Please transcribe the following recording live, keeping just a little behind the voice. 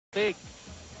take.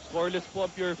 Scoreless po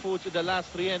ang Purefoods in the last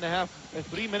 3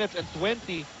 minutes and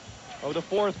 20 of the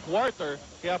fourth quarter.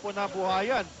 Kaya po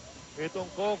nabuhayan itong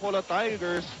Coca-Cola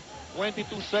Tigers. 22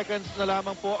 seconds na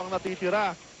lamang po ang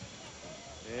natitira.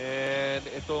 And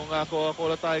itong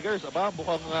Coca-Cola Tigers,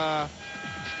 mukhang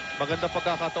maganda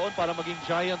pagkakataon para maging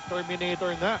giant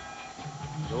terminator nga.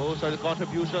 Those are the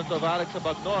contributions of Alex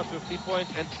Abagnos, 15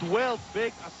 points and 12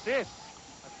 big assists.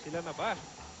 At sila na ba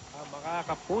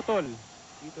makakaputol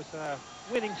dito sa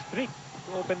winning streak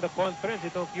to open the conference,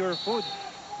 itong Purefoods?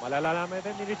 Malalaman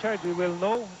natin ni Richard. We will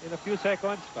know in a few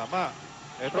seconds. Tama.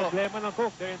 Ito, problema ng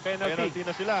Cook. They're in penalty.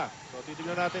 Na sila. So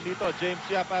titignan natin dito. James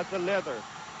Yap has the leather.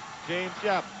 James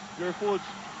Yap, Purefoods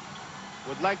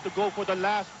would like to go for the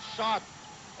last shot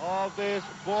of this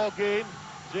ball game.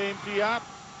 James Yap.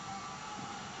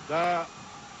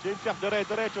 James Yap,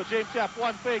 diretso. James Yap,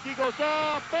 one fake. He goes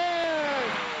up. Bang!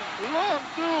 Long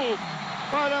two.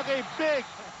 Para kay big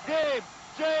game,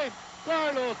 James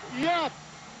Carlos Yap.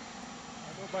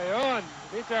 Ano ba yun?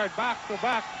 Richard,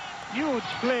 back-to-back. Huge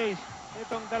plays.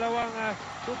 Itong dalawang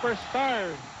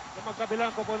superstar na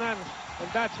magkabilang koponan. And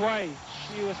that's why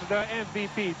he was the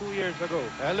MVP 2 years ago.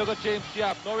 And look at James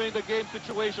Yap, knowing the game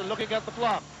situation, looking at the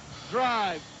clock.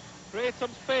 Drive, create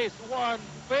some space, one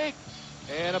fake,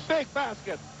 and a big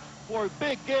basket for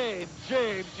big game,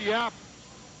 James Yap.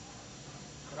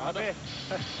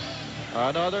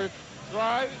 Another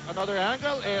drive, another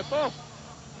angle, eto.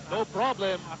 No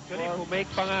problem. Actually,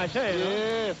 make pa nga siya, eh.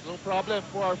 Yes, no problem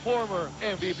for our former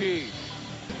MVP.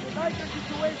 Tiger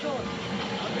situation.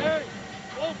 Okay.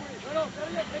 Go for it. Pero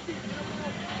yan, Eddie.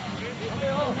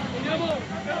 Okay, oh. Tingnan mo.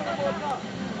 Pero na bola.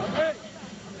 Okay.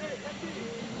 Okay, Eddie.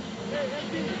 Okay,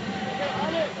 Eddie. Okay,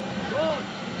 Ale. Ron.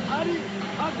 Ari.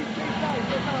 Happy face side.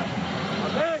 Okay.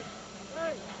 Okay.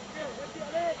 Okay, Eddie,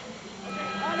 Ale. Okay,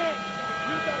 Ale.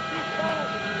 You got this ball.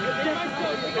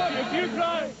 If you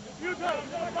try. You try.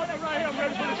 Right, I'm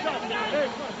ready for the shot. Hey,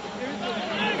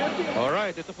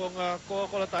 alright, ito pong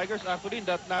Coca-Cola Tigers. Actually, in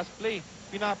that last play,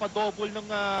 pinapadouble ng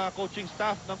coaching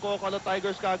staff ng Coca-Cola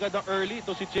Tigers kagad ng early.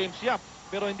 Ito si James Yap.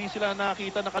 Pero hindi sila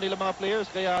nakita ng kanilang mga players.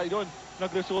 Kaya yun,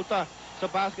 nagresulta sa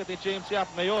basket ni James Yap.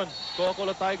 Ngayon,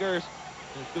 Coca-Cola Tigers,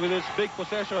 with this big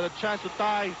possession, a chance to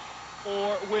tie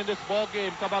or win this ball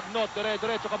game. Cabagnot,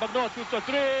 diretso. Cabagnot, shoots a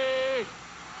three!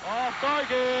 Off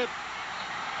target!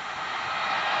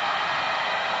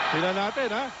 Tingnan natin,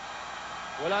 ha?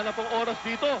 Wala na pong oras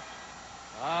dito.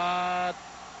 At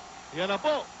yan na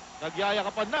po.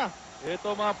 Nagyayakapan na.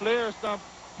 Ito mga players ng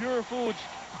Purefoods,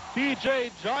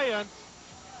 PJ Giants.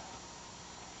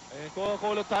 And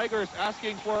Coca-Cola Tigers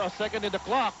asking for a second in the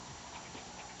clock.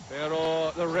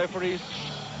 Pero the referees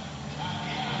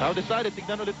now decided.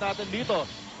 Tignan ulit natin dito.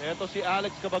 Ito si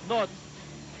Alex Cabagnot.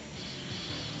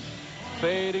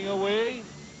 Fading away.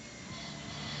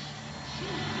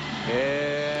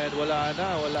 And wala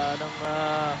nang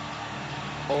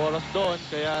oras doon.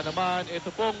 Kaya naman,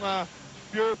 ito pong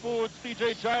Purefoods,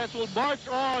 TJ Giants will march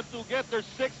on to get their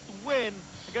 6th win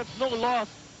against no loss.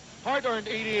 Hard-earned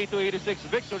 88-86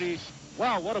 victory.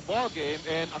 Wow, what a ball game.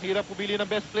 And ang hirap pumili ng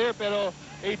best player, pero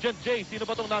Agent J, sino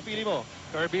ba itong napili mo?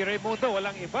 Kirby Raimundo,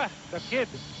 walang iba. The kid,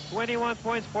 21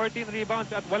 points, 14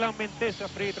 rebounds, at walang mintis sa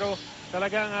free throw.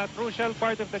 Talagang crucial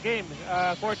part of the game.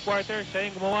 Fourth quarter,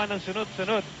 siya yung gumawa ng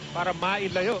sunod-sunod para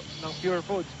mailayo ng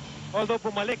Purefoods. Although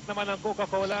bumalik naman ang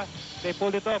Coca-Cola, they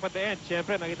pulled it off at the end.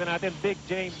 Siyempre, nakita natin big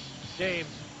James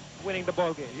winning the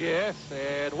ball game. Yes,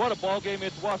 and what a ball game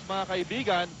it was, mga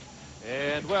kaibigan.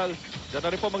 And well, dyan na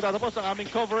rin po magtatapos ang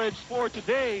aming coverage for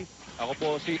today. Ako po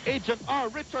si Agent R.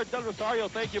 Richard Del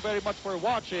Rosario. Thank you very much for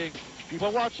watching. Keep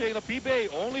on watching the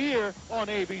PBA only here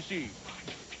on ABC.